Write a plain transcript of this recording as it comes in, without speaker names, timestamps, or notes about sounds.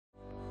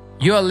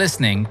You are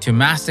listening to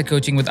Master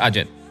Coaching with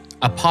Ajit,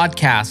 a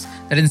podcast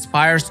that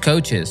inspires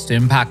coaches to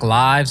impact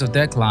lives of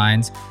their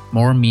clients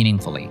more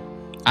meaningfully.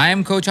 I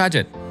am Coach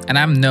Ajit, and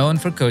I'm known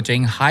for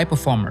coaching high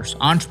performers,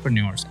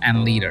 entrepreneurs,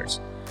 and leaders.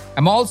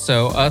 I'm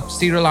also a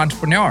serial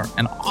entrepreneur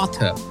and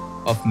author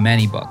of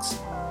many books.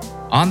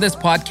 On this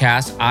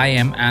podcast, I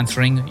am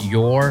answering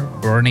your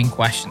burning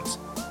questions.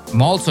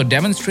 I'm also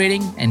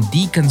demonstrating and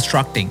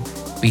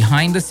deconstructing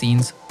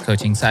behind-the-scenes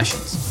coaching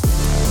sessions.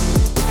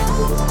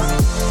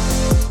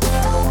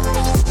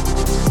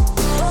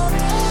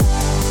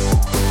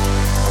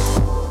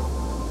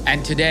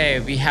 And today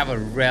we have a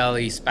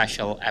really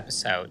special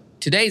episode.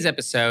 Today's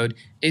episode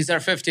is our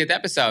 50th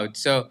episode.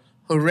 So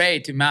hooray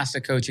to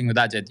Master Coaching with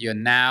Ajit. You're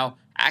now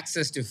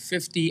access to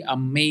 50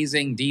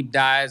 amazing deep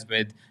dives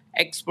with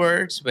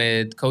experts,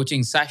 with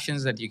coaching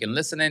sessions that you can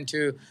listen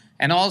into,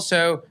 and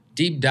also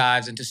deep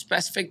dives into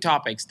specific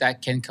topics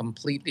that can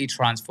completely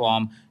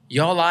transform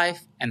your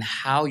life and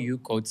how you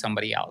coach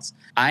somebody else.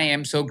 I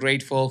am so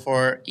grateful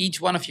for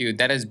each one of you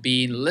that has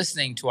been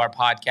listening to our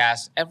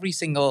podcast every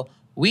single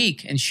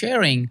week and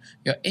sharing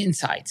your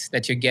insights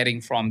that you're getting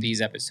from these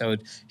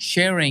episodes,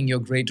 sharing your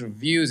great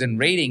reviews and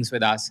ratings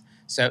with us.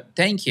 So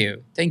thank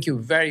you. Thank you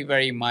very,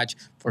 very much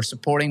for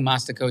supporting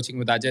Master Coaching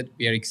with Ajit.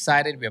 We are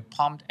excited, we are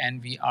pumped,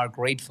 and we are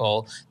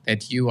grateful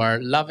that you are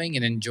loving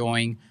and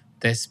enjoying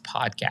this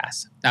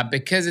podcast. Now,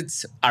 because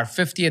it's our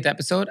 50th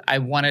episode, I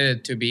wanted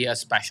it to be a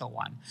special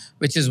one,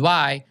 which is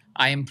why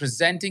I am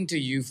presenting to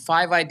you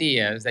 5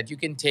 ideas that you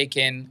can take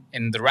in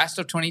the rest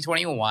of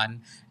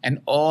 2021 and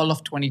all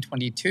of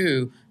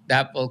 2022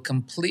 that will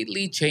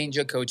completely change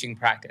your coaching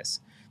practice.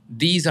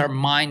 These are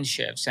mind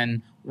shifts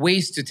and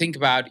ways to think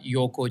about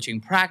your coaching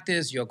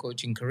practice, your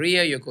coaching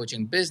career, your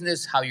coaching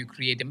business, how you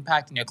create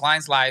impact in your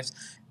clients' lives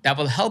that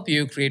will help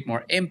you create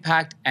more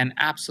impact and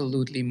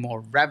absolutely more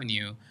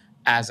revenue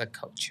as a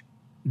coach.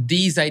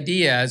 These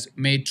ideas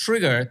may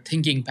trigger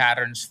thinking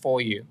patterns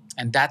for you,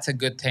 and that's a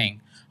good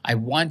thing. I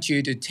want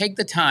you to take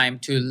the time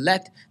to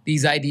let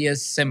these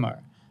ideas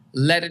simmer.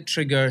 Let it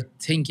trigger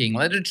thinking.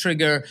 Let it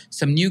trigger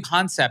some new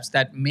concepts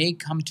that may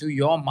come to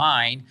your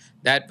mind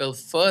that will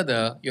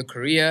further your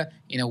career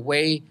in a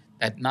way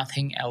that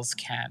nothing else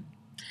can.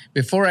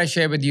 Before I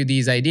share with you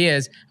these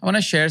ideas, I want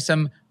to share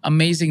some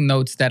amazing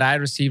notes that I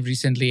received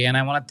recently, and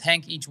I want to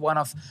thank each one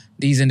of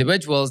these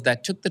individuals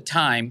that took the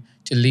time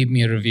to leave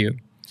me a review.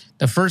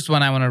 The first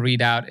one I want to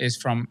read out is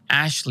from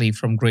Ashley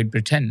from Great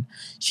Britain.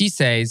 She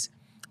says,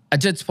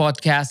 Ajit's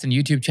podcast and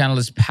YouTube channel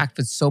is packed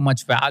with so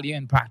much value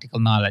and practical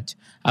knowledge.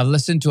 I've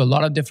listened to a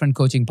lot of different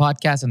coaching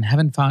podcasts and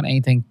haven't found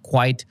anything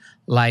quite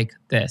like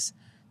this.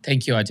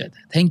 Thank you, Ajit.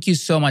 Thank you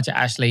so much,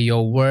 Ashley.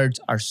 Your words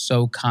are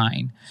so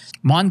kind.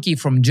 Monkey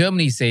from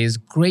Germany says,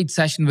 great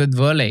session with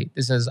Verle.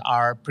 This is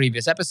our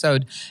previous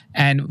episode,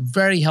 and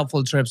very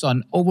helpful tips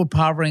on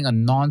overpowering a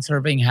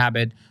non-serving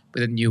habit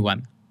with a new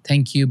one.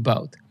 Thank you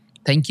both.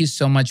 Thank you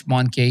so much,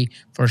 Monkey,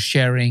 for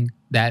sharing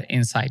that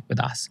insight with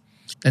us.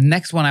 The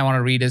next one I want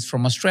to read is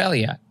from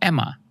Australia,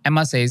 Emma.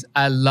 Emma says,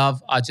 I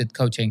love Ajit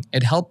coaching.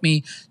 It helped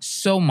me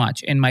so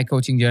much in my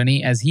coaching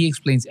journey as he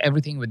explains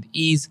everything with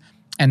ease,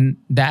 and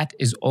that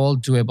is all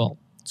doable.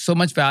 So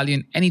much value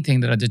in anything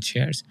that Ajit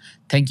shares.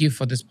 Thank you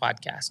for this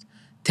podcast.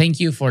 Thank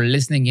you for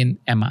listening in,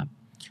 Emma.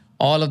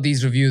 All of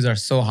these reviews are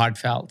so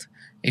heartfelt.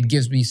 It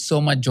gives me so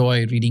much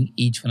joy reading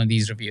each one of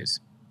these reviews.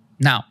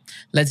 Now,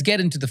 let's get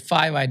into the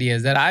 5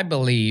 ideas that I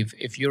believe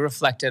if you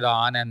reflected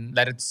on and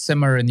let it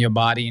simmer in your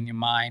body and your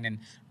mind and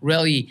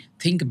really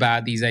think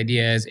about these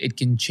ideas, it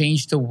can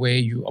change the way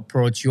you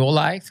approach your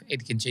life,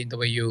 it can change the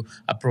way you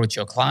approach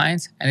your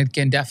clients, and it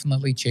can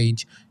definitely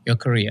change your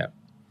career.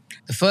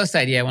 The first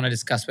idea I want to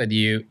discuss with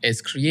you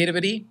is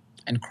creativity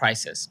and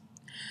crisis.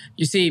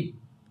 You see,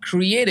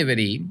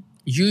 creativity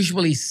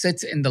usually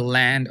sits in the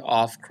land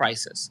of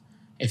crisis.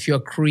 If you're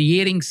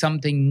creating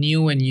something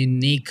new and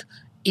unique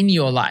in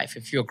your life,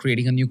 if you're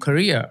creating a new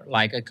career,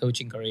 like a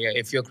coaching career,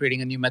 if you're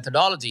creating a new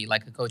methodology,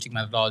 like a coaching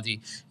methodology,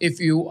 if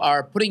you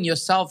are putting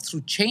yourself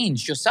through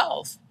change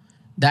yourself,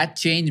 that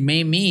change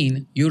may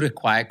mean you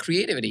require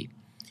creativity.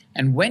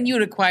 And when you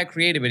require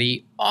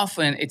creativity,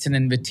 often it's an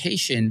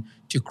invitation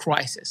to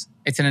crisis.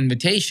 It's an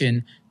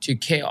invitation to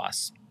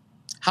chaos.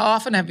 How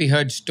often have we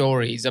heard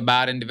stories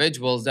about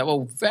individuals that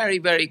were very,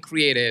 very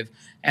creative,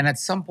 and at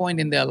some point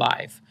in their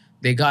life,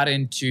 they got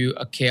into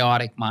a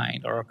chaotic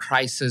mind or a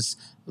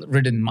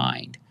crisis-ridden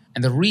mind.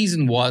 And the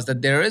reason was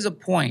that there is a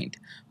point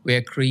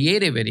where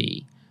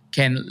creativity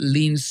can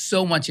lean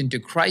so much into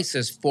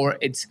crisis for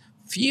its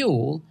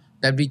fuel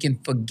that we can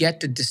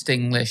forget to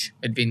distinguish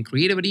between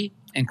creativity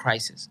and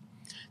crisis.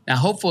 Now,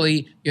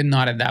 hopefully, you're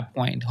not at that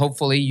point.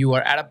 Hopefully, you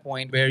are at a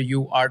point where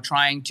you are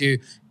trying to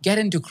get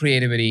into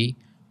creativity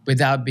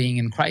without being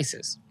in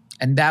crisis.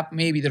 And that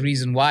may be the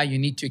reason why you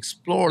need to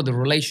explore the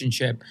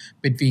relationship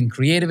between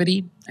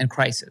creativity and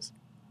crisis.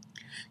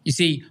 You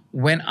see,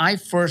 when I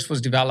first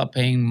was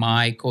developing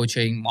my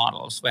coaching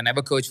models, when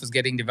EverCoach was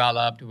getting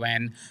developed,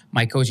 when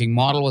my coaching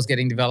model was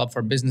getting developed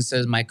for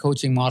businesses, my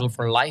coaching model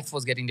for life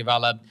was getting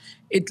developed,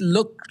 it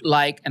looked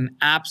like an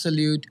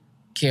absolute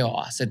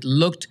chaos. It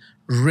looked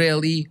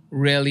really,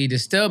 really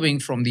disturbing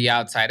from the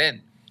outside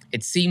in.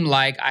 It seemed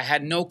like I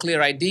had no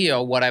clear idea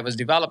of what I was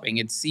developing.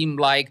 It seemed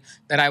like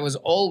that I was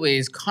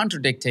always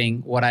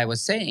contradicting what I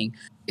was saying.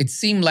 It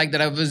seemed like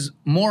that I was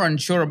more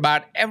unsure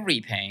about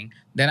everything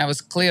than I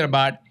was clear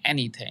about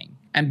anything.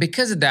 And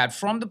because of that,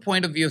 from the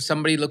point of view of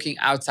somebody looking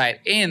outside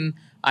in,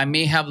 I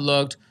may have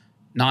looked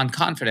non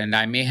confident.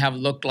 I may have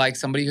looked like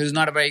somebody who's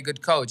not a very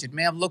good coach. It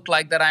may have looked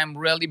like that I'm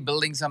really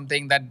building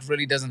something that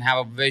really doesn't have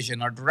a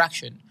vision or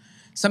direction.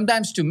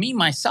 Sometimes to me,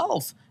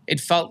 myself, it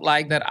felt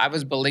like that I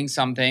was building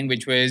something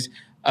which was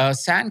a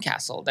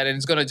sandcastle, that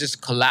it's going to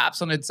just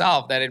collapse on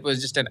itself, that it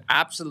was just an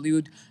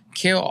absolute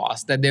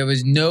chaos, that there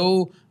was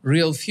no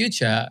real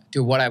future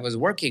to what I was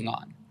working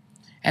on.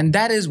 And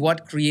that is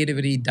what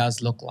creativity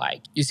does look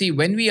like. You see,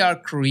 when we are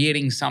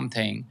creating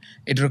something,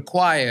 it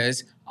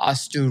requires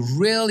us to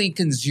really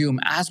consume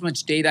as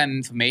much data and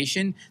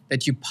information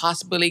that you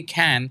possibly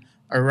can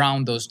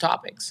around those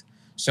topics.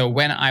 So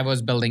when I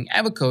was building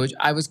EverCoach,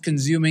 I was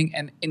consuming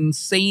an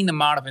insane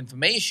amount of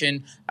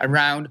information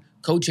around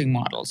coaching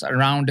models,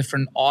 around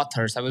different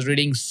authors. I was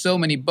reading so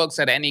many books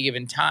at any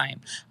given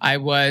time. I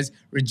was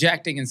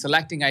rejecting and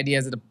selecting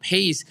ideas at a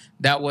pace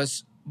that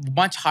was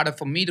much harder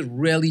for me to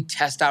really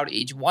test out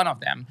each one of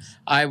them.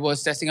 I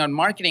was testing out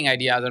marketing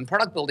ideas and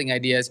product building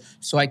ideas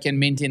so I can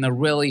maintain a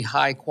really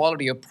high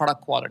quality of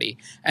product quality.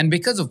 And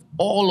because of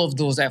all of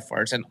those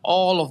efforts and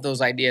all of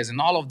those ideas and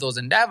all of those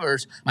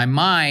endeavors, my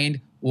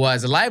mind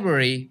was a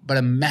library, but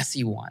a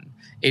messy one.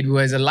 It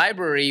was a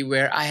library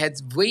where I had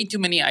way too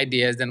many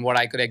ideas than what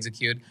I could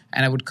execute,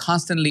 and I would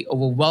constantly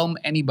overwhelm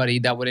anybody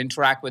that would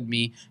interact with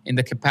me in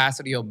the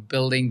capacity of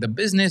building the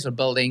business or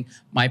building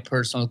my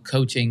personal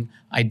coaching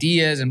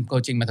ideas and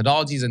coaching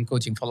methodologies and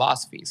coaching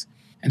philosophies.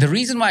 And the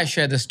reason why I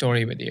share this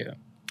story with you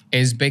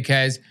is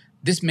because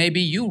this may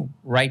be you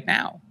right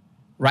now.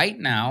 Right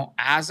now,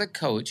 as a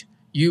coach,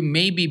 you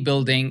may be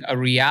building a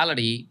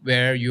reality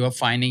where you are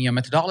finding your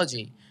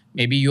methodology.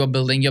 Maybe you are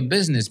building your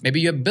business.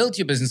 Maybe you have built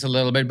your business a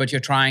little bit, but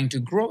you're trying to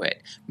grow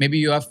it. Maybe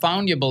you have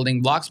found your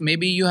building blocks.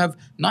 Maybe you have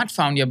not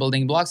found your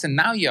building blocks and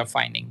now you're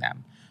finding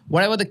them.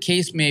 Whatever the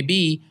case may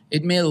be,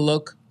 it may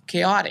look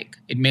chaotic.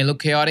 It may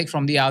look chaotic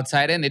from the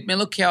outside in. It may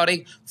look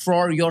chaotic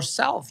for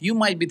yourself. You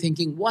might be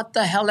thinking, what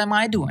the hell am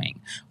I doing?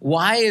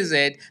 Why is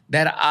it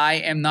that I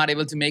am not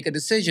able to make a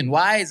decision?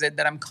 Why is it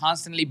that I'm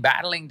constantly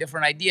battling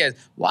different ideas?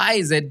 Why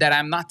is it that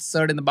I'm not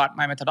certain about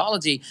my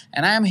methodology?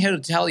 And I am here to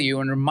tell you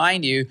and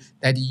remind you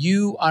that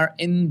you are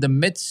in the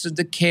midst of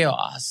the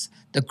chaos,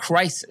 the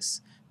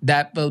crisis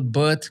that will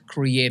birth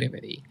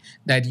creativity,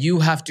 that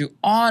you have to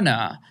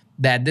honor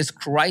that this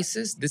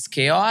crisis, this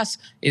chaos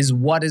is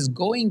what is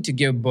going to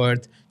give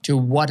birth to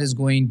what is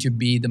going to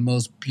be the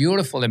most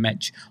beautiful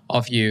image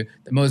of you,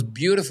 the most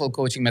beautiful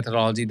coaching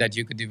methodology that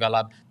you could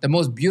develop, the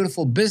most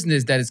beautiful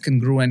business that is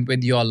congruent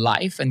with your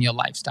life and your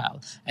lifestyle.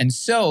 And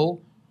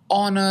so,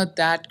 honor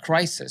that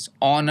crisis,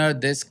 honor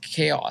this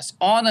chaos,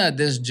 honor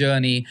this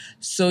journey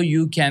so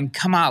you can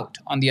come out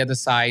on the other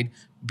side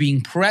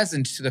being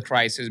present to the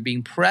crisis,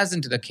 being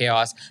present to the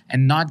chaos,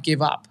 and not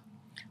give up.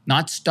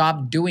 Not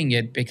stop doing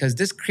it, because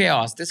this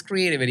chaos, this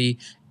creativity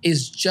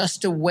is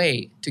just a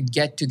way to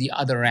get to the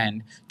other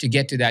end, to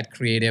get to that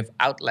creative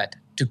outlet,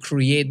 to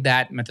create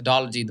that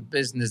methodology, the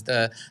business,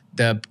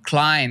 the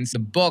clients, the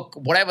book,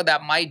 whatever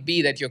that might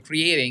be that you're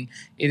creating,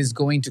 it is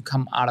going to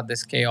come out of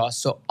this chaos.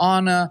 So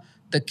honor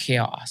the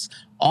chaos,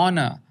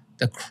 honor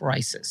the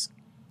crisis.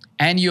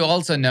 And you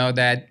also know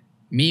that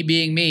me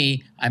being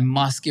me, I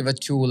must give a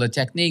tool, a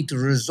technique to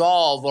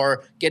resolve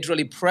or get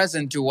really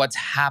present to what's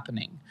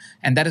happening.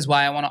 And that is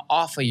why I want to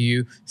offer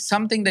you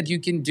something that you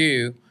can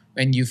do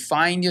when you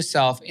find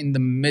yourself in the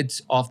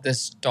midst of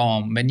this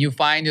storm, when you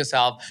find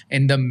yourself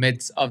in the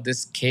midst of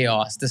this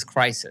chaos, this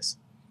crisis.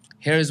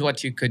 Here's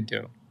what you could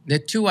do. There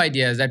are two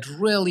ideas that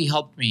really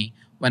helped me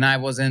when I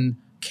was in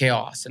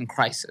chaos and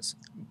crisis.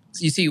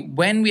 You see,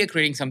 when we are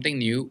creating something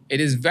new, it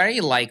is very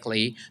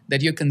likely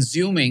that you're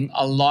consuming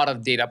a lot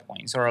of data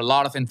points or a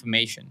lot of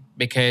information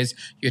because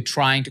you're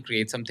trying to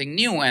create something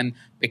new. And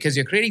because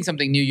you're creating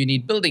something new, you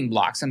need building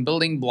blocks. And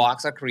building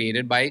blocks are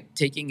created by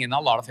taking in a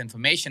lot of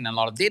information and a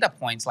lot of data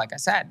points, like I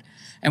said.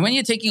 And when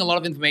you're taking a lot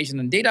of information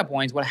and data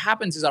points, what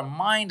happens is our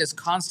mind is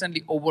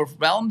constantly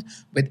overwhelmed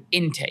with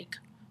intake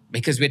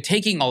because we're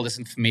taking all this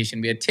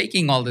information, we are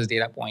taking all this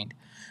data point.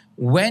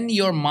 When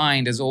your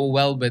mind is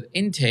overwhelmed with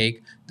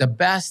intake, the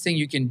best thing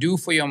you can do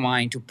for your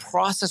mind to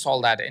process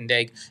all that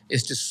intake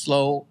is to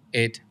slow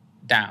it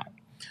down.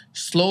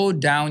 Slow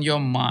down your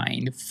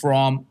mind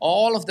from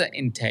all of the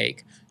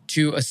intake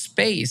to a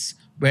space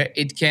where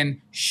it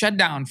can shut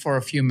down for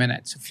a few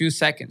minutes, a few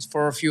seconds,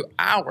 for a few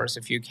hours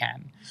if you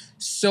can,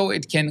 so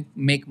it can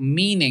make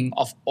meaning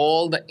of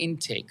all the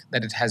intake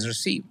that it has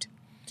received.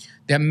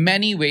 There are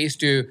many ways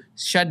to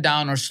shut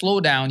down or slow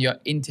down your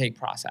intake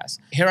process.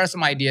 Here are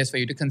some ideas for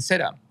you to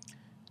consider.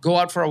 Go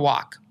out for a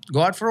walk.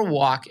 Go out for a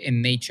walk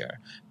in nature,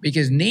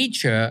 because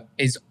nature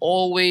is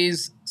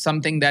always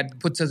something that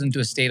puts us into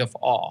a state of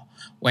awe.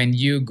 When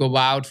you go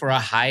out for a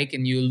hike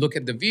and you look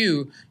at the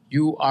view,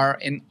 you are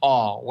in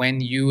awe.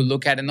 When you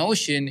look at an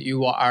ocean,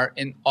 you are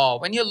in awe.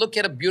 When you look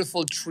at a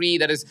beautiful tree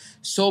that is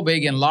so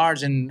big and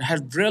large and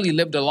has really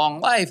lived a long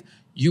life,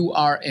 you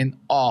are in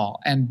awe.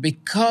 And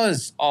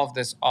because of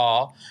this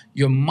awe,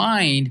 your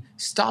mind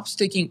stops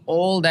taking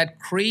all that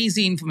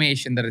crazy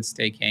information that it's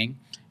taking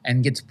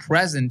and gets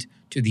present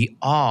to the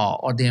awe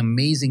or the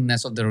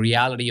amazingness of the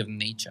reality of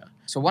nature.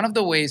 So, one of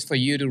the ways for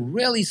you to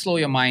really slow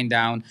your mind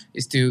down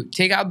is to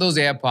take out those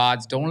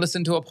AirPods, don't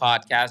listen to a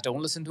podcast,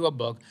 don't listen to a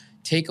book,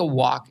 take a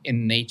walk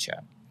in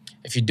nature.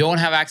 If you don't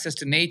have access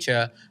to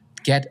nature,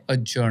 get a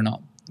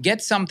journal.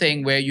 Get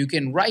something where you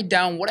can write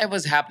down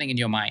whatever's happening in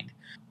your mind.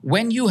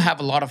 When you have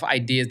a lot of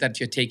ideas that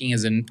you're taking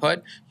as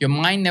input, your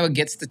mind never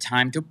gets the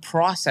time to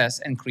process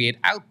and create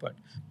output.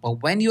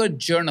 But when you're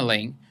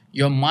journaling,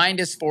 your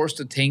mind is forced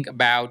to think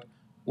about,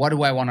 what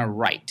do I want to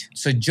write?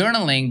 So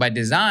journaling by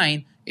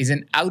design is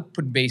an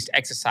output-based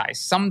exercise.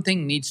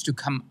 Something needs to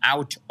come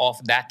out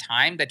of that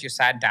time that you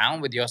sat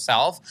down with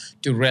yourself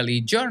to really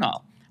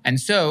journal. And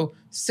so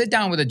sit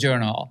down with a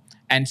journal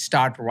and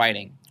start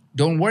writing.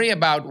 Don't worry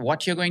about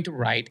what you're going to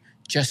write,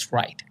 just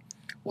write.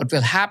 What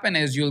will happen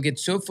is you'll get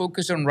so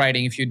focused on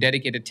writing, if you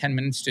dedicated 10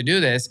 minutes to do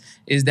this,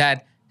 is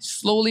that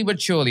slowly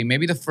but surely,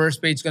 maybe the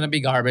first page is going to be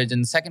garbage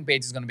and the second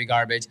page is going to be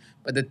garbage,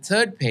 but the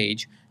third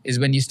page is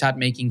when you start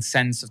making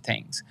sense of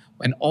things.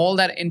 When all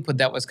that input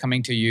that was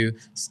coming to you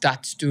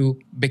starts to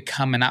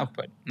become an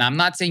output. Now, I'm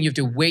not saying you have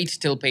to wait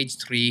till page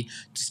 3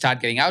 to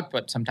start getting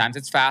output. Sometimes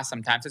it's fast,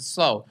 sometimes it's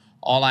slow.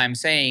 All I'm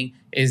saying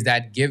is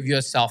that give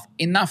yourself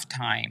enough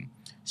time.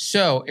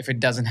 So if it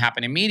doesn't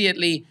happen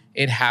immediately,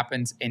 it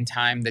happens in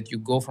time that you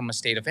go from a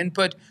state of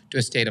input to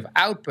a state of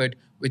output,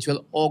 which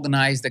will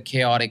organize the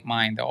chaotic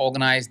mind,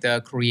 organize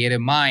the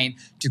creative mind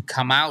to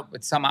come out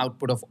with some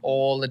output of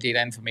all the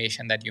data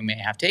information that you may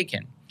have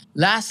taken.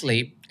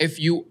 Lastly, if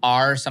you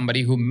are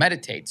somebody who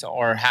meditates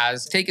or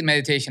has taken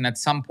meditation at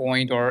some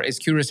point or is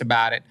curious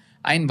about it,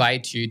 I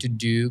invite you to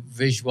do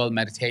visual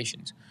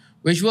meditations.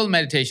 Visual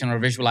meditation or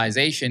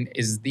visualization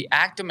is the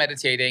act of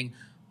meditating,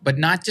 but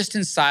not just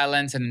in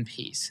silence and in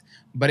peace,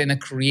 but in a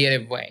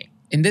creative way.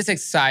 In this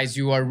exercise,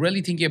 you are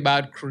really thinking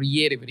about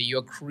creativity.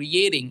 You're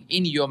creating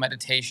in your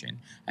meditation.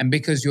 And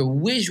because you're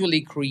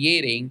visually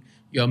creating,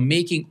 you're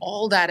making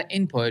all that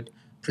input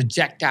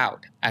project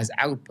out as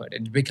output.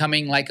 It's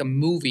becoming like a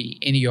movie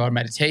in your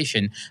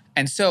meditation.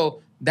 And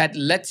so that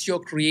lets your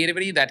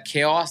creativity, that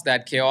chaos,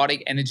 that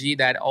chaotic energy,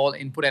 that all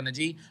input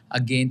energy,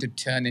 again to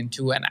turn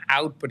into an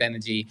output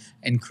energy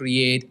and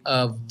create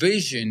a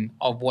vision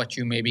of what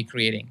you may be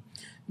creating.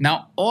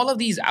 Now, all of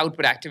these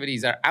output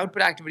activities are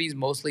output activities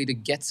mostly to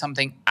get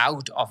something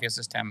out of your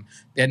system.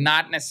 They're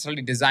not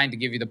necessarily designed to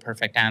give you the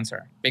perfect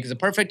answer, because the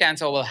perfect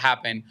answer will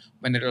happen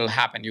when it will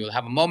happen. You will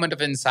have a moment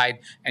of insight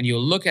and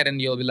you'll look at it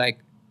and you'll be like,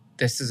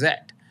 this is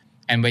it.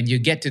 And when you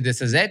get to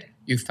this is it,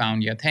 you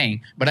found your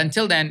thing. But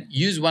until then,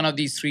 use one of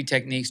these 3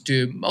 techniques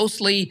to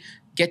mostly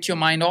get your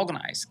mind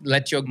organized.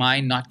 Let your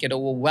mind not get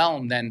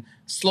overwhelmed and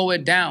slow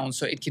it down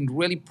so it can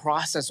really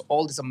process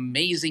all this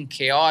amazing,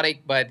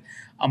 chaotic, but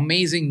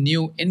amazing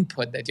new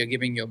input that you're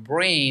giving your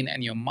brain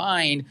and your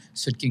mind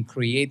so it can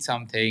create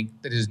something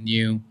that is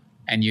new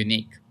and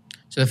unique.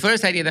 So the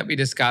first idea that we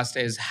discussed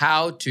is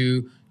how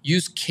to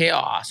use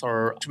chaos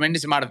or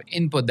tremendous amount of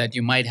input that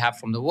you might have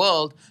from the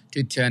world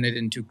to turn it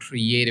into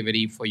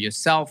creativity for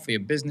yourself, for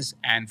your business,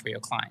 and for your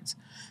clients.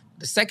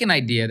 The second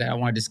idea that I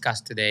want to discuss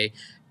today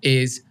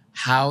is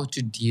how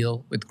to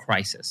deal with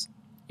crisis.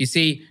 You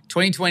see,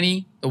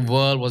 2020, the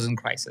world was in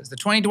crisis. The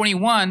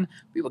 2021,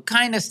 we were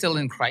kind of still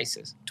in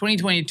crisis.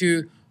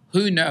 2022,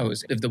 who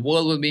knows if the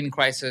world will be in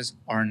crisis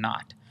or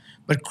not.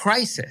 But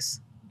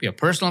crisis, your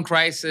personal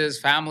crisis,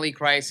 family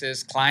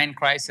crisis, client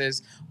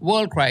crisis,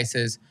 world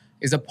crisis,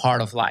 is a part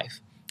of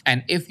life.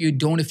 And if you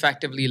don't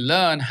effectively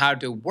learn how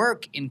to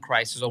work in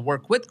crisis or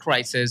work with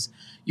crisis,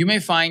 you may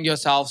find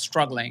yourself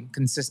struggling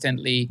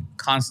consistently,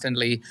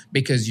 constantly,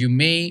 because you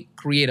may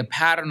create a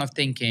pattern of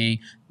thinking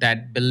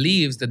that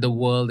believes that the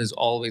world is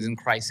always in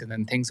crisis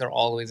and things are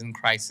always in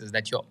crisis,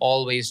 that you're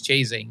always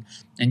chasing,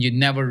 and you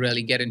never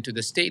really get into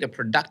the state of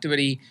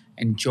productivity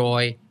and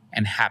joy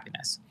and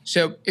happiness.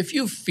 So if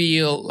you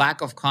feel lack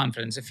of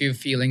confidence, if you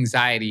feel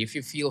anxiety, if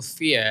you feel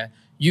fear,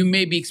 you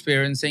may be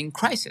experiencing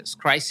crisis,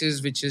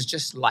 which is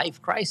just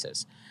life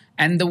crisis.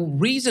 And the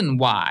reason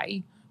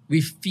why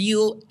we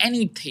feel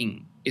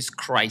anything is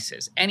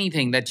crisis,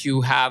 anything that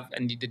you have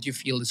and that you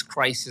feel is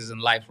crisis in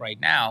life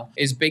right now,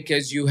 is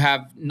because you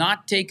have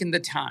not taken the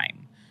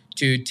time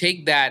to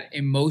take that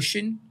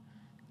emotion,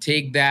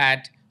 take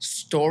that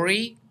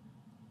story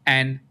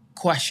and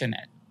question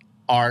it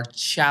or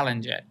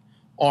challenge it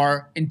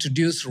or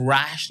introduce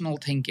rational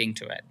thinking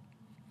to it.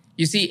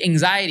 You see,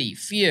 anxiety,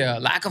 fear,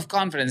 lack of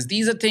confidence,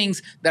 these are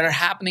things that are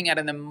happening at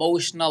an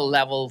emotional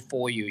level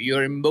for you.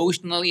 You're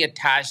emotionally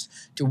attached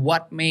to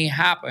what may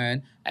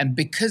happen. And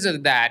because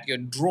of that, you're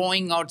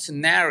drawing out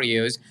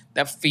scenarios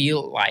that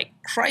feel like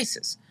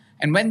crisis.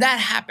 And when that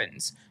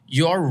happens,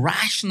 your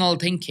rational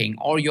thinking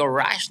or your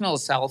rational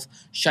self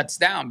shuts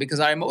down because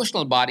our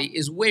emotional body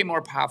is way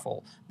more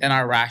powerful than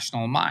our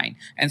rational mind.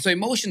 And so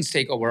emotions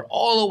take over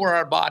all over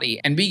our body,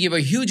 and we give a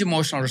huge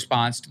emotional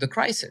response to the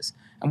crisis.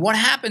 And what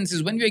happens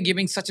is when we are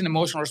giving such an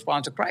emotional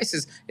response to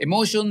crisis,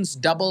 emotions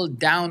double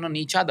down on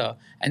each other.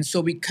 And so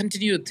we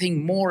continue to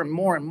think more and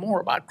more and more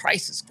about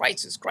crisis,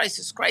 crisis,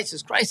 crisis,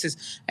 crisis,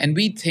 crisis. And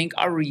we think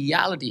our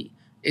reality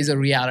is a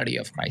reality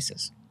of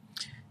crisis.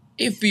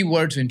 If we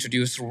were to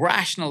introduce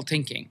rational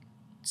thinking,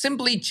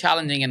 simply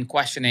challenging and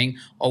questioning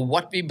or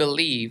what we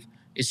believe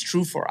is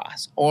true for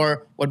us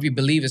or what we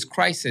believe is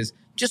crisis,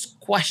 just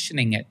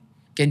questioning it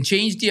can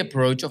change the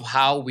approach of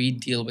how we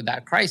deal with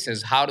that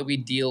crisis. How do we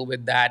deal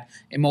with that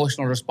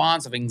emotional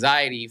response of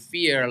anxiety,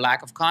 fear,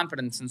 lack of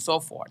confidence, and so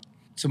forth?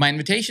 So, my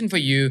invitation for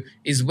you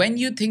is when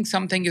you think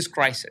something is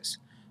crisis,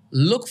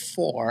 look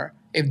for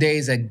if there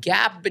is a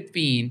gap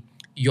between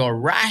your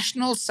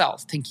rational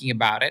self thinking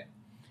about it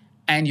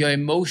and your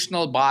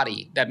emotional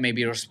body that may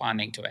be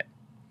responding to it.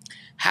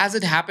 Has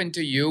it happened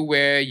to you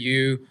where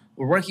you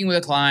were working with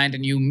a client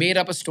and you made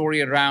up a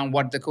story around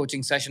what the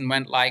coaching session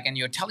went like, and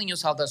you're telling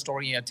yourself that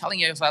story, you're telling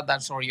yourself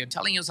that story, you're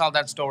telling yourself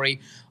that story,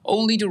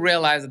 only to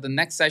realize that the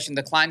next session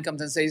the client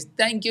comes and says,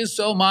 "Thank you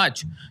so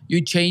much.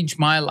 You changed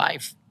my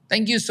life.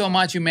 Thank you so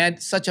much. You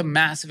made such a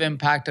massive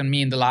impact on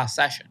me in the last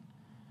session."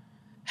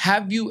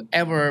 Have you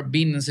ever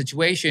been in a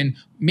situation,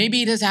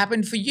 maybe it has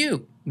happened for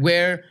you,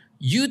 where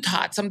you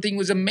thought something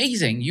was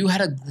amazing. You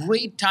had a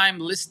great time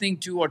listening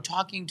to or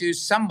talking to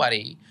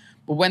somebody,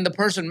 but when the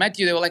person met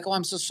you, they were like, "Oh,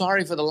 I'm so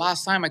sorry for the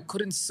last time. I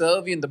couldn't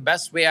serve you in the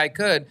best way I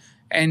could."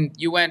 And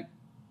you went,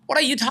 "What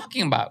are you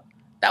talking about?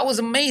 That was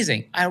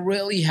amazing. I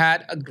really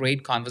had a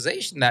great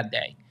conversation that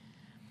day."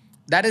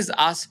 That is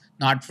us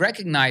not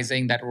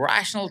recognizing that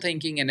rational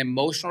thinking and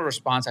emotional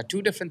response are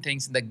two different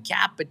things. And the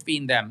gap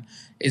between them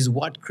is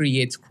what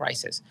creates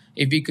crisis.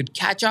 If we could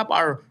catch up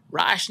our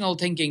rational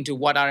thinking to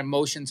what our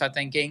emotions are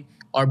thinking,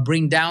 or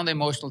bring down the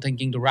emotional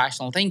thinking to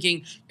rational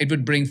thinking, it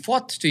would bring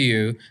forth to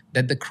you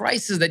that the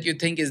crisis that you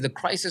think is the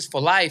crisis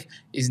for life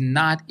is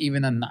not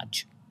even a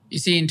nudge. You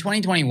see, in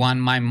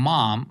 2021, my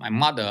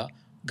mother,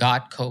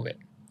 got COVID.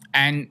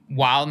 And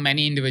while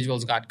many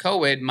individuals got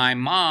COVID, my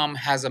mom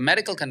has a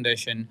medical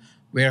condition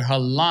where her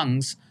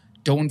lungs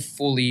don't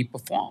fully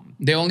perform.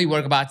 They only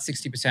work about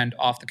 60%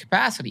 of the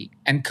capacity.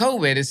 And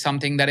COVID is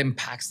something that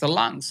impacts the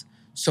lungs.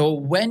 So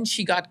when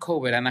she got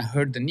COVID and I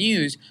heard the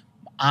news,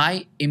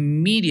 I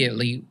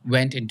immediately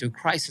went into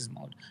crisis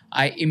mode.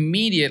 I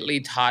immediately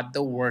thought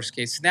the worst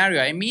case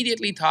scenario. I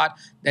immediately thought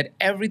that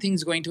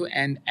everything's going to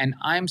end and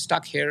I'm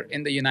stuck here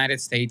in the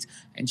United States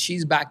and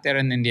she's back there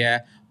in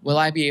India. Will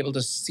I be able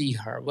to see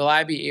her? Will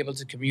I be able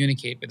to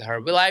communicate with her?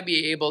 Will I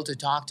be able to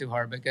talk to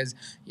her? Because,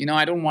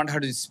 I don't want her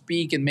to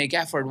speak and make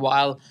effort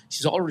while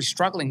she's already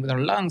struggling with her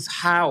lungs.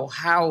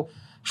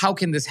 How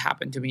can this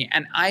happen to me?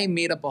 And I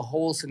made up a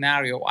whole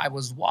scenario. I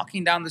was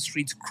walking down the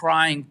streets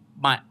crying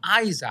my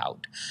eyes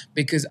out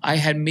because I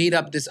had made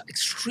up this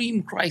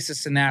extreme crisis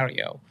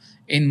scenario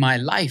in my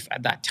life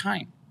at that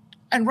time.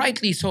 And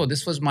rightly so,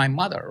 this was my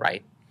mother,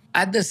 right?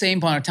 At the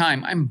same point of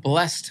time, I'm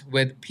blessed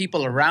with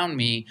people around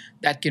me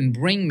that can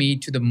bring me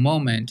to the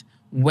moment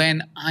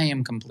when I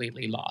am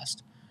completely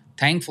lost.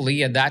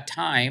 Thankfully, at that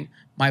time,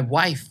 my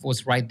wife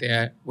was right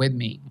there with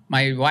me.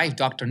 My wife,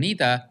 Dr.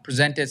 Nita,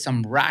 presented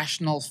some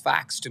rational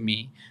facts to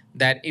me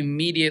that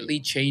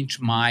immediately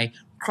changed my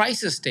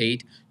crisis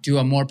state to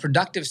a more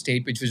productive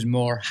state, which was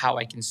more how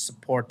I can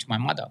support my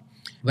mother.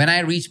 When I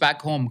reached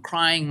back home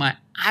crying my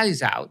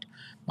eyes out,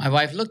 my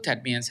wife looked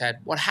at me and said,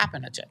 "What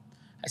happened, Ajay?"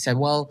 I said,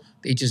 "Well,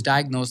 they just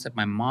diagnosed that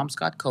my mom's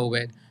got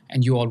COVID,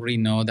 and you already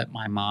know that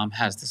my mom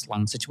has this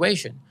lung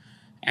situation."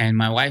 And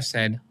my wife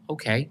said,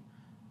 "Okay,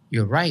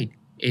 you're right.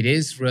 It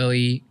is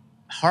really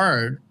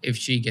hard if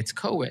she gets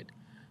COVID.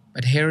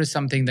 But here is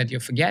something that you're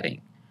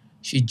forgetting.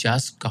 She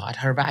just got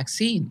her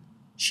vaccine.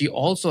 She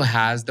also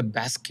has the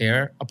best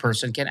care a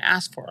person can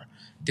ask for.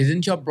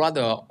 Didn't your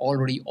brother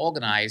already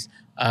organize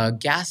a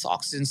gas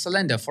oxygen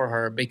cylinder for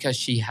her because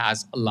she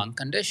has a lung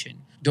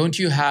condition? Don't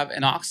you have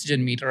an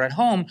oxygen meter at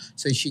home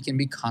so she can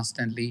be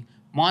constantly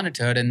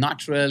monitored and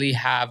not really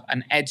have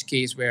an edge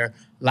case where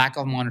lack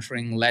of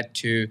monitoring led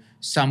to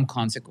some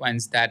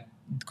consequence that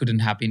couldn't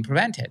have been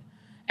prevented?"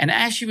 And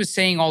as she was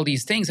saying all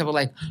these things, I was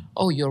like,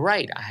 "Oh, you're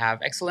right. I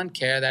have excellent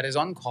care that is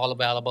on call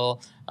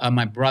available.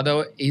 My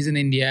brother is in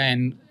India,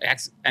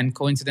 and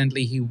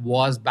coincidentally, he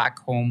was back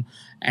home,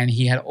 and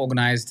he had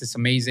organized this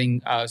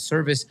amazing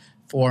service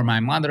for my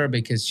mother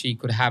because she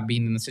could have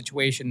been in a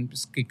situation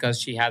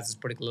because she has this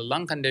particular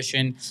lung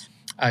condition.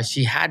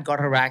 She had got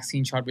her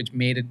vaccine shot, which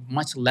made it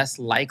much less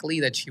likely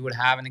that she would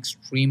have an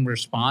extreme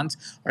response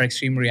or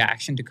extreme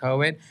reaction to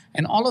COVID,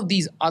 and all of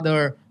these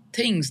other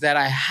things that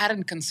I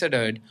hadn't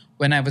considered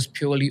when I was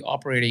purely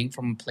operating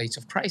from a place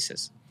of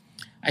crisis.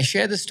 I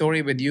share this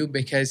story with you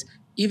because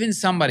even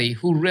somebody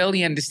who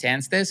really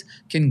understands this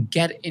can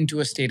get into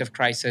a state of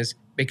crisis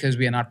because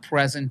we are not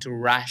present to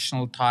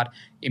rational thought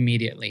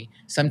immediately.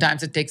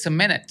 Sometimes it takes a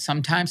minute.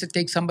 Sometimes it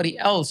takes somebody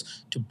else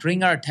to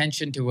bring our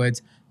attention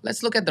towards,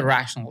 let's look at the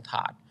rational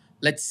thought.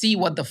 Let's see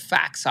what the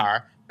facts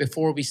are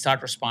before we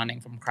start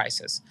responding from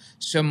crisis.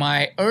 So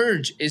my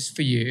urge is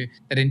for you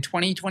that in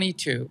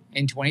 2022,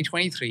 in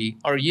 2023,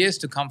 or years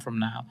to come from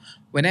now,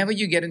 whenever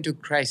you get into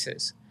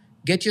crisis,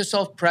 get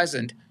yourself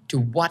present to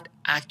what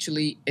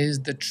actually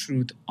is the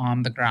truth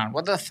on the ground.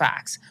 What are the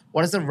facts?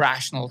 What is the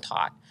rational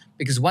thought?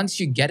 Because once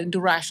you get into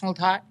rational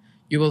thought,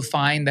 you will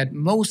find that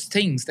most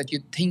things that you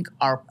think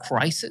are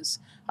crisis,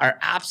 are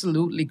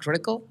absolutely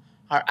critical,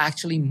 are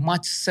actually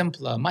much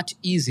simpler, much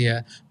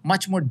easier,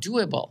 much more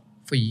doable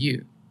for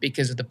you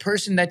because of the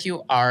person that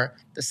you are,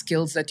 the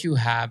skills that you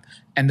have,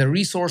 and the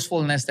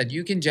resourcefulness that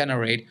you can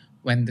generate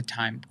when the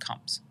time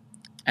comes.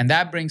 And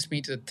that brings me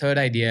to the third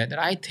idea that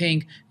I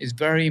think is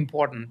very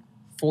important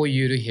for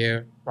you to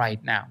hear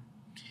right now.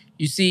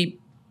 You see,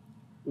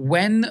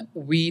 when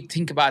we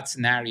think about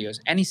scenarios,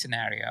 any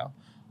scenario,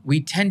 we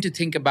tend to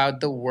think about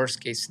the worst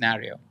case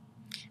scenario.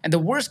 And the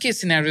worst case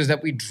scenarios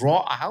that we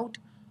draw out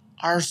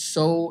are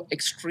so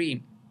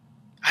extreme.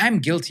 I'm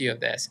guilty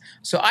of this.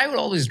 So I would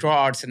always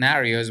draw out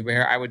scenarios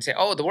where I would say,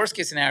 oh, the worst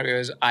case scenario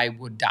is I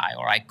would die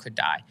or I could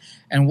die.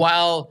 And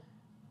while,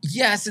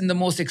 yes, in the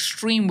most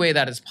extreme way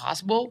that is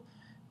possible,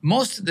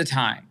 most of the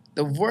time,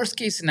 the worst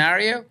case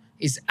scenario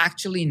is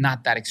actually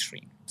not that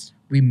extreme.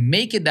 We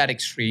make it that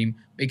extreme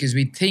because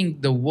we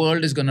think the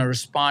world is going to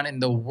respond in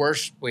the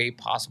worst way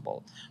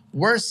possible,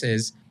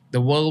 versus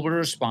the world will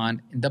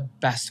respond in the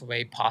best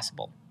way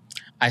possible.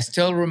 I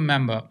still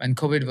remember when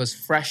COVID was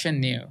fresh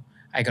and new,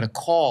 I got a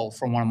call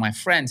from one of my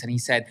friends and he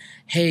said,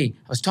 hey,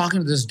 I was talking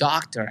to this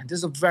doctor, and this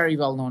is a very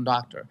well-known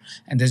doctor.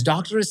 And this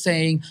doctor is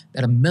saying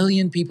that 1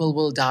 million people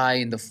will die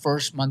in the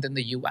first month in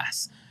the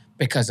US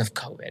because of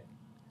COVID.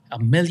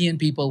 1 million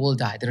people will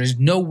die. There is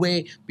no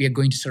way we are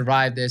going to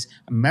survive this.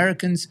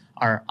 Americans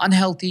are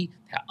unhealthy,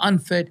 they're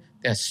unfit,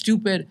 they're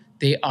stupid,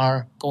 they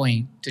are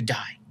going to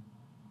die.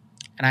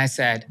 And I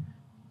said,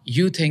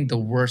 you think the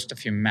worst of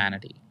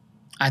humanity.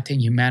 I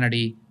think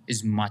humanity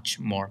is much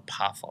more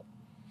powerful.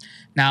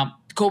 Now,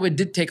 COVID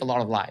did take a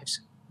lot of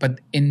lives, but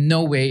in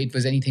no way it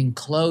was anything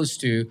close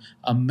to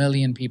 1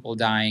 million people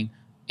dying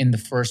in the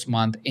first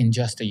month in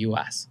just the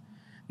US.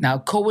 Now,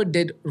 COVID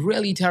did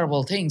really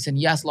terrible things. And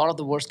yes, a lot of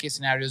the worst case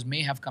scenarios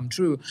may have come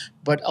true,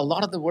 but a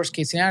lot of the worst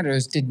case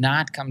scenarios did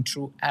not come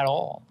true at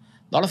all.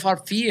 A lot of our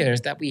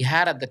fears that we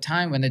had at the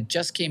time when it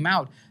just came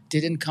out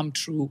didn't come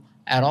true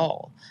at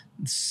all.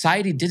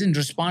 Society didn't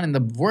respond in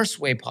the worst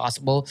way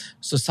possible.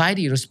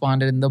 Society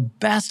responded in the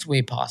best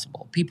way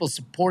possible. People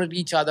supported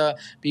each other.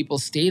 People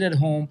stayed at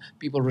home.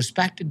 People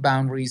respected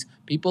boundaries.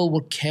 People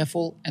were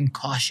careful and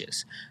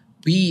cautious.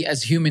 We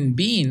as human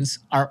beings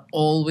are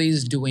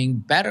always doing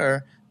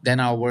better than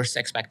our worst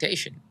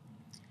expectation.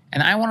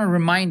 And I want to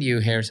remind you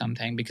here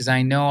something, because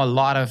I know a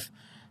lot of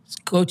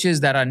coaches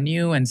that are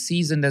new and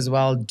seasoned as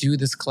well do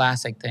this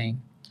classic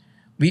thing.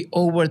 We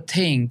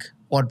overthink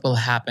what will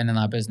happen in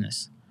our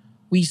business.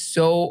 We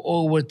so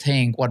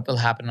overthink what will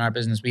happen in our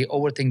business. We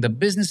overthink the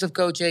business of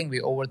coaching. We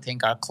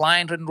overthink our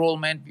client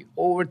enrollment. We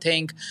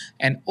overthink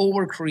and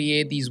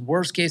overcreate these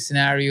worst case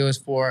scenarios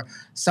for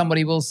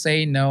somebody will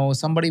say no,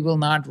 somebody will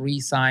not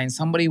re-sign,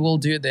 somebody will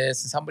do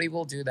this, and somebody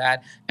will do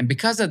that. And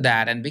because of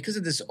that, and because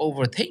of this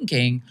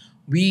overthinking,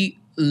 we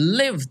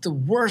live the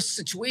worst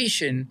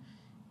situation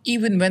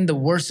even when the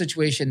worst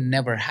situation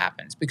never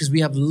happens, because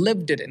we have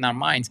lived it in our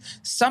minds.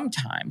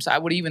 Sometimes, I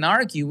would even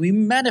argue, we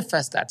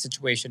manifest that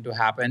situation to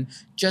happen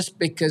just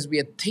because we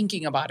are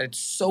thinking about it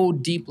so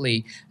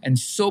deeply and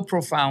so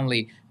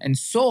profoundly and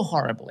so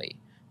horribly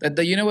that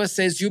the universe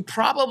says, you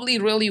probably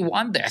really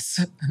want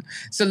this.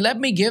 So let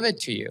me give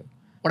it to you.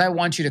 What I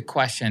want you to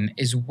question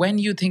is, when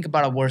you think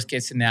about a worst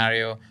case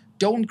scenario,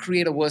 don't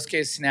create a worst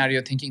case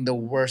scenario thinking the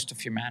worst of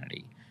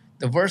humanity.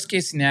 The worst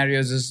case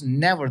scenarios is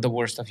never the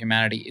worst of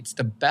humanity. It's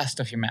the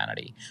best of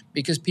humanity,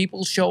 because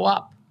people show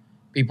up.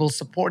 People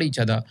support each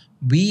other.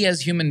 We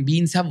as human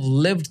beings have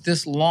lived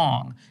this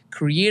long,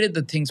 created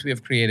the things we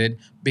have created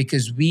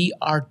because we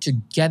are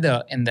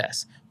together in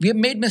this. We have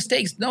made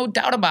mistakes, no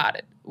doubt about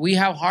it. We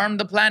have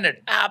harmed the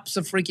planet,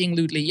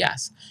 abso-freaking-lutely,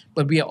 yes.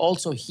 But we are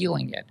also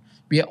healing it.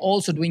 We are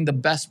also doing the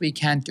best we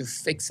can to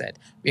fix it.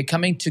 We are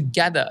coming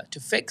together to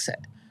fix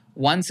it.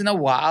 Once in a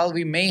while,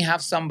 we may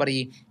have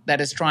somebody that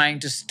is trying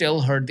to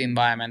still hurt the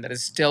environment, that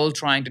is still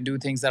trying to do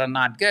things that are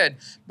not good.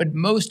 But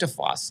most of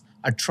us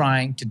are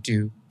trying to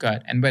do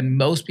good. And when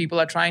most people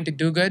are trying to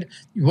do good,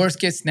 worst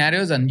case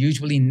scenarios are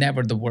usually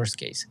never the worst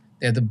case.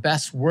 They're the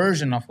best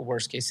version of a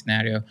worst case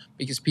scenario,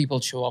 because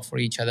people show up for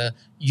each other.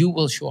 You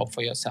will show up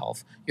for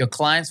yourself. Your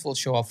clients will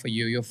show up for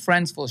you. Your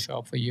friends will show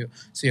up for you.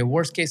 So your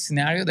worst case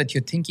scenario that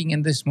you're thinking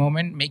in this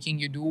moment, making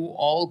you do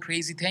all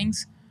crazy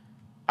things,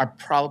 are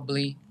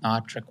probably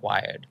not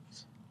required.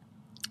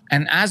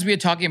 And as we are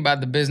talking about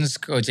the business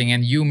coaching,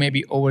 and you may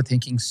be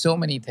overthinking so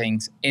many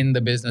things in the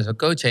business of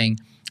coaching,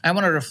 I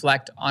want to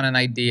reflect on an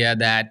idea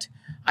that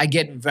I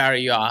get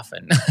very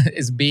often.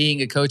 Is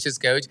being a coach's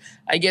coach,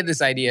 I get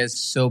this idea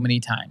so many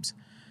times.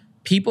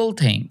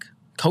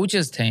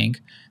 Coaches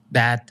think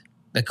that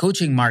the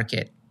coaching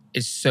market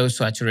is so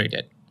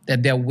saturated.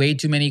 that there are way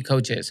too many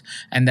coaches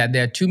and that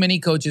there are too many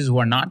coaches who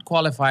are not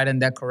qualified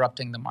and they're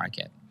corrupting the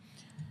market.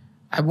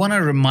 I want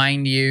to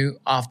remind you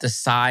of the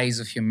size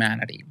of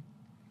humanity.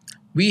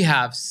 We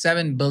have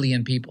 7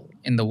 billion people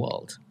in the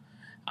world.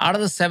 Out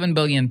of the 7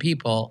 billion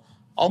people,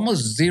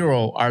 almost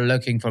zero are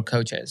looking for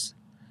coaches,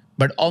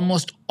 but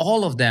almost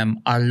all of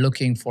them are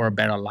looking for a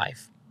better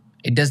life.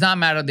 It does not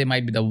matter, they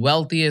might be the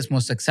wealthiest,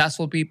 most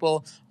successful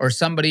people, or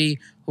somebody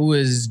who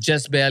is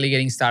just barely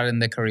getting started in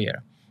their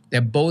career.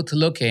 They're both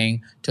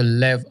looking to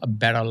live a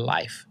better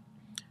life.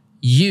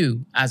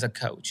 You, as a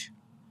coach,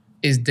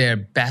 is their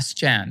best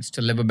chance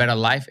to live a better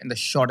life in the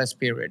shortest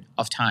period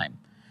of time.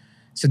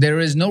 So there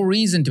is no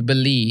reason to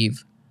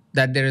believe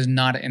that there is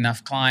not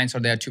enough clients or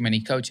there are too many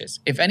coaches.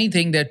 If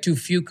anything, there are too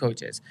few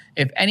coaches.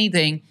 If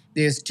anything,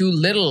 there's too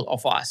little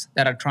of us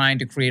that are trying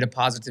to create a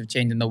positive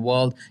change in the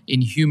world,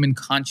 in human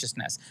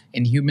consciousness,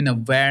 in human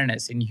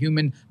awareness, in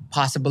human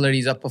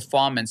possibilities of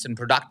performance and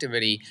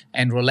productivity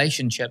and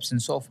relationships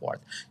and so forth.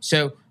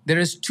 So there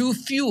is too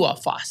few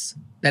of us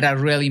that are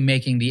really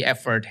making the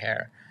effort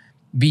here.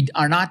 We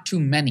are not too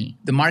many.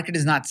 The market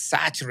is not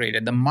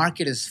saturated. The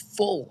market is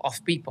full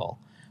of people.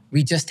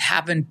 We just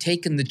haven't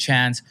taken the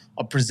chance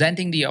of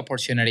presenting the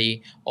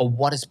opportunity of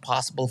what is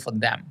possible for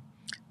them.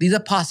 These are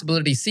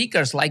possibility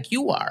seekers like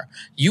you are.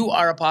 You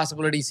are a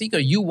possibility seeker.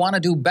 You want to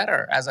do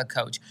better as a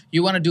coach.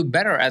 You want to do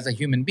better as a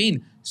human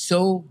being.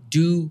 So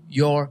do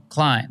your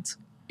clients.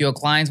 Your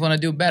clients want to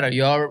do better.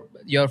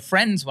 Your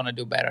friends want to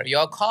do better.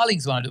 Your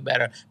colleagues want to do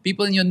better.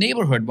 People in your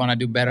neighborhood want to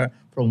do better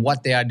from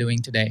what they are doing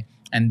today.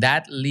 And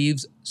that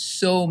leaves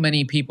so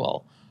many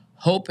people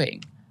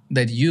hoping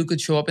that you could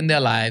show up in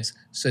their lives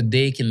so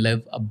they can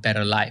live a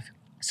better life,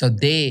 so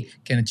they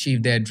can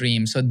achieve their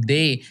dreams, so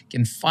they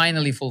can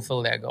finally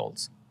fulfill their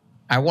goals.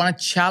 I want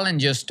to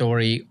challenge your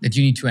story that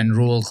you need to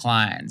enroll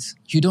clients.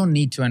 You don't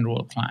need to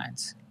enroll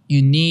clients.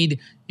 You need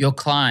your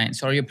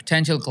clients or your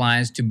potential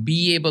clients to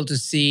be able to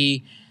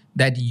see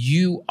that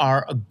you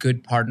are a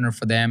good partner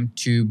for them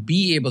to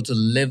be able to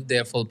live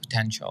their full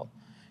potential.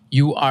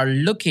 You are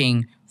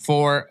looking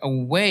for a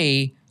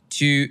way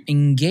to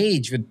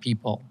engage with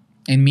people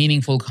in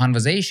meaningful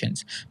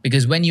conversations.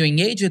 Because when you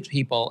engage with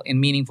people in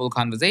meaningful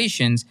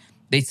conversations,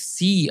 they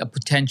see a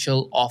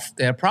potential of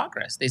their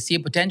progress. They see a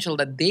potential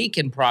that they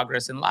can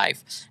progress in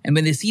life. And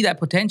when they see that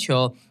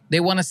potential, they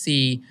want to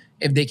see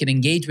if they can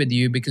engage with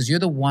you because you're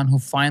the one who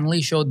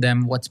finally showed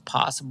them what's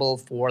possible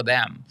for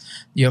them.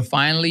 You're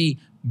finally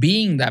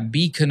being that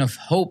beacon of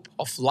hope,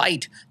 of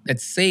light that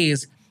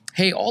says,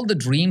 hey, all the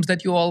dreams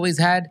that you always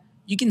had,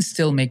 you can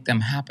still make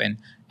them happen.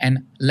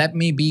 And let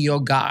me be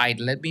your guide.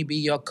 Let me be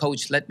your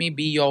coach. Let me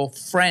be your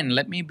friend.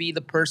 Let me be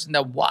the person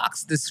that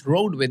walks this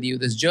road with you,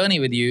 this journey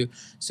with you,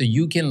 so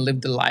you can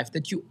live the life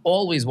that you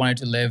always wanted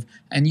to live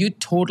and you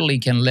totally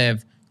can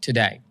live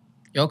today.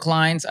 Your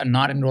clients are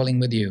not enrolling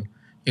with you.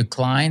 Your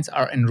clients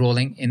are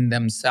enrolling in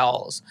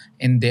themselves,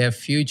 in their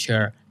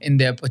future, in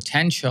their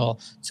potential.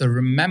 So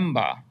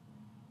remember,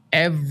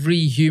 every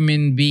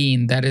human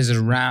being that is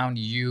around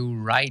you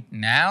right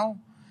now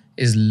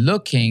is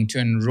looking to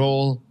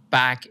enroll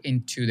back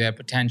into their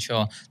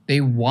potential. They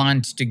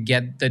want to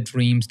get the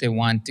dreams they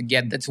want to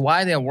get. That's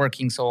why they're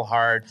working so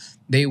hard.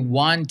 They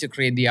want to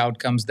create the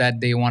outcomes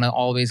that they want to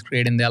always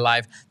create in their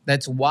life.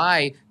 That's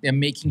why they're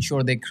making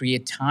sure they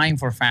create time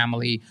for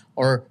family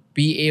or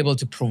be able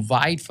to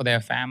provide for their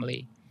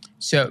family.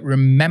 So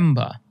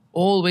remember,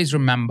 always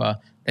remember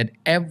that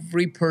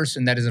every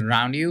person that is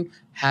around you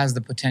has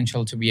the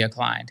potential to be a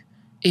client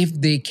if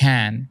they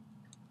can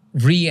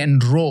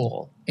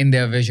re-enroll in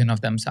their vision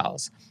of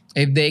themselves,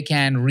 if they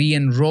can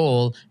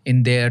re-enroll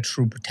in their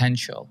true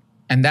potential.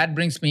 And that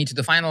brings me to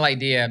the final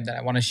idea that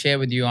I want to share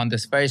with you on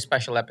this very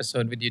special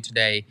episode with you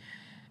today,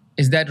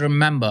 is that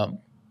remember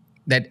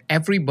that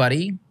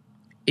everybody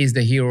is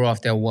the hero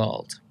of their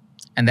world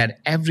and that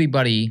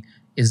everybody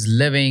is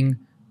living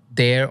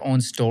their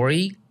own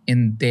story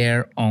in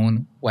their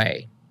own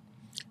way.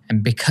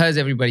 And because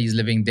everybody is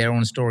living their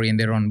own story in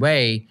their own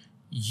way,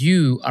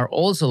 you are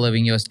also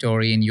living your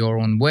story in your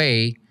own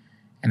way,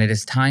 and it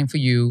is time for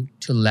you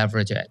to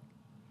leverage it.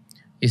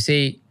 You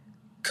see,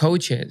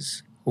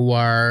 coaches who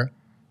are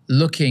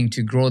looking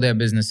to grow their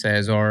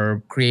businesses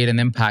or create an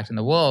impact in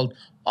the world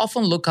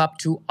often look up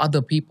to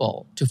other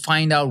people to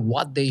find out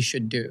what they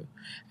should do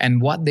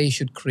and what they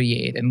should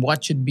create and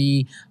what should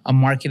be a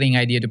marketing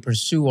idea to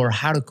pursue or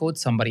how to coach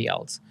somebody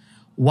else.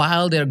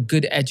 While they're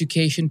good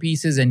education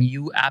pieces and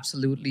you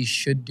absolutely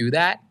should do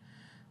that,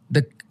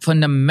 the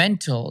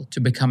fundamental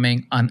to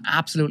becoming an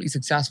absolutely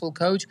successful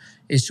coach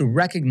is to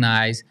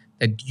recognize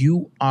that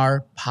you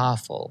are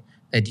powerful,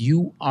 that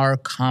you are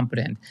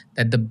competent,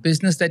 that the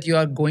business that you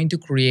are going to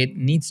create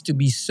needs to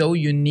be so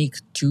unique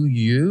to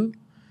you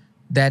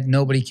that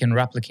nobody can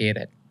replicate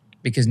it,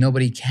 because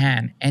nobody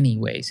can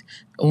anyways.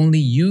 Only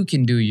you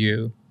can do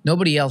you.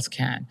 Nobody else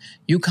can.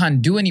 You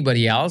can't do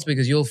anybody else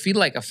because you'll feel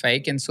like a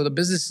fake, and so the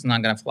business is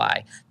not going to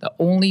fly. The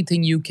only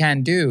thing you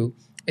can do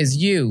is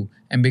you.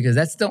 And because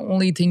that's the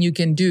only thing you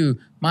can do,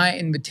 my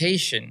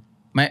invitation,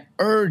 my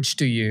urge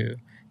to you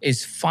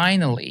is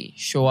finally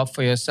show up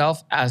for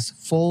yourself as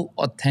full,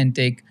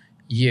 authentic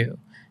you.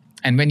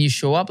 And when you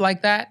show up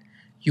like that,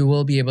 you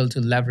will be able to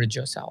leverage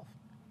yourself.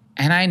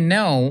 And I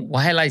know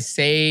while I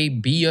say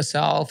be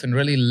yourself and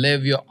really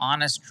live your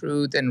honest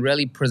truth and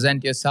really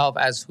present yourself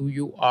as who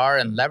you are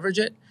and leverage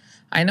it,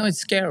 I know it's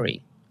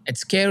scary.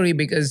 It's scary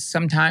because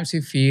sometimes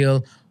you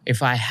feel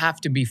if I have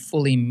to be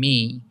fully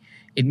me,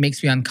 it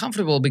makes me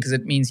uncomfortable because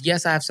it means,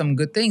 yes, I have some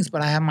good things,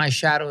 but I have my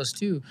shadows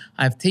too.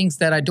 I have things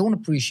that I don't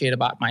appreciate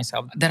about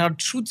myself, that are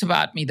truths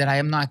about me that I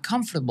am not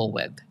comfortable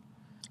with.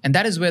 And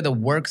that is where the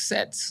work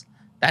sits.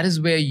 That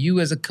is where you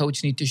as a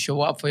coach need to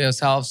show up for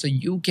yourself so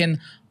you can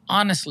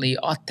honestly,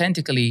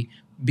 authentically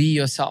be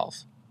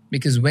yourself.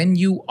 Because when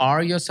you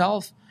are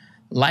yourself,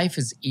 life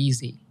is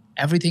easy.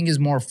 Everything is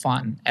more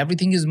fun.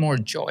 Everything is more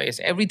joyous.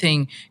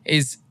 Everything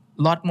is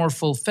a lot more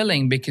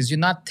fulfilling because you're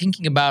not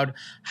thinking about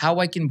how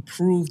I can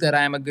prove that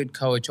I am a good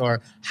coach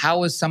or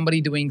how is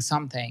somebody doing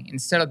something.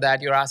 Instead of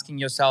that, you're asking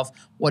yourself,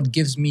 what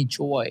gives me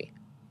joy?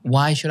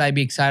 Why should I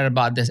be excited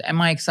about this?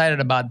 Am I excited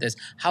about this?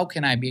 How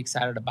can I be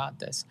excited about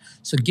this?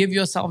 So give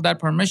yourself that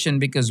permission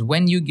because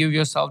when you give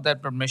yourself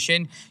that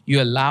permission,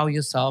 you allow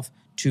yourself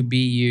to be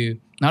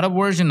you, not a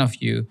version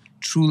of you,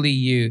 truly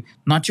you,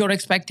 not your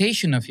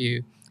expectation of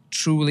you,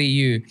 truly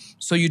you.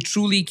 So you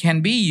truly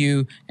can be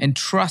you, and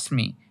trust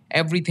me,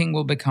 everything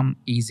will become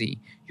easy.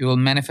 You will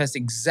manifest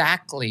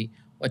exactly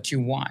what you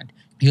want.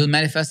 You'll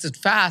manifest it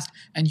fast,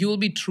 and you will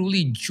be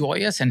truly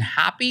joyous and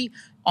happy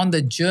on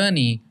the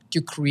journey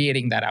to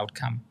creating that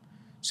outcome.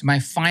 So, my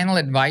final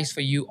advice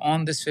for you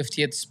on this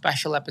 50th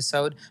special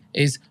episode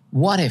is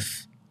what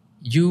if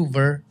you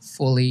were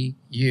fully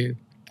you?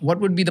 What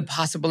would be the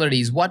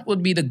possibilities? What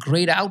would be the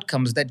great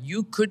outcomes that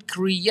you could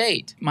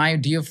create, my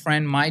dear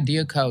friend, my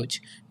dear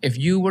coach, if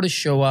you were to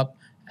show up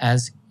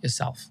as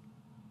yourself?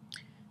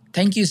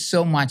 Thank you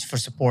so much for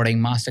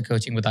supporting Master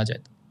Coaching with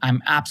Ajit.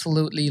 I'm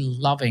absolutely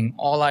loving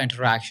all our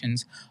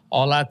interactions,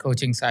 all our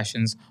coaching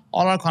sessions,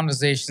 all our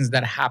conversations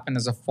that happen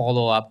as a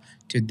follow up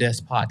to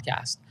this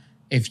podcast.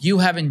 If you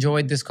have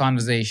enjoyed this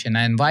conversation,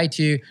 I invite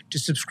you to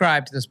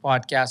subscribe to this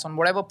podcast on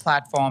whatever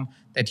platform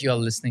that you're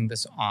listening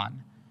this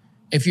on.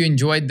 If you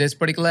enjoyed this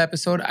particular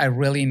episode, I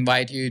really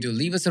invite you to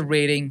leave us a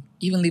rating,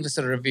 even leave us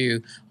a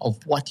review of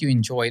what you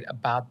enjoyed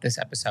about this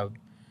episode.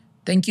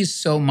 Thank you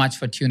so much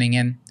for tuning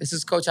in. This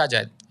is Coach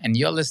Ajit, and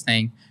you're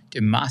listening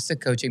to Master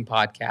Coaching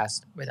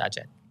Podcast with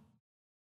Ajit.